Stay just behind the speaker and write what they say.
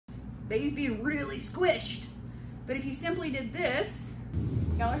Baby's being really squished. But if you simply did this,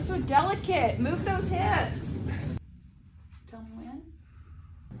 y'all are so delicate. Move those hips. Tell me when.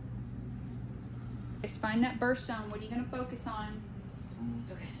 Just find that birth zone. What are you going to focus on?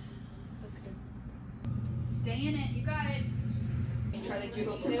 Okay, that's good. Stay in it. You got it. And try the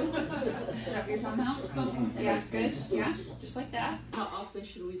jiggle too. Is that what you're talking about? Yeah, good. Yeah, just like that. How often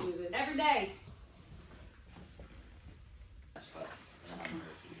should we do this? Every day.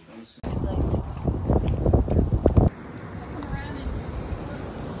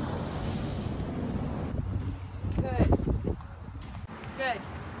 Good. Good.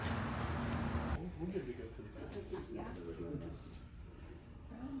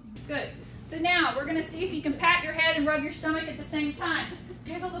 Good. So now we're going to see if you can pat your head and rub your stomach at the same time.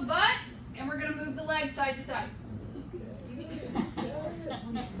 Jiggle the butt, and we're going to move the leg side to side.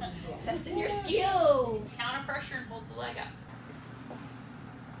 Testing your skills. Counter pressure and hold the leg up.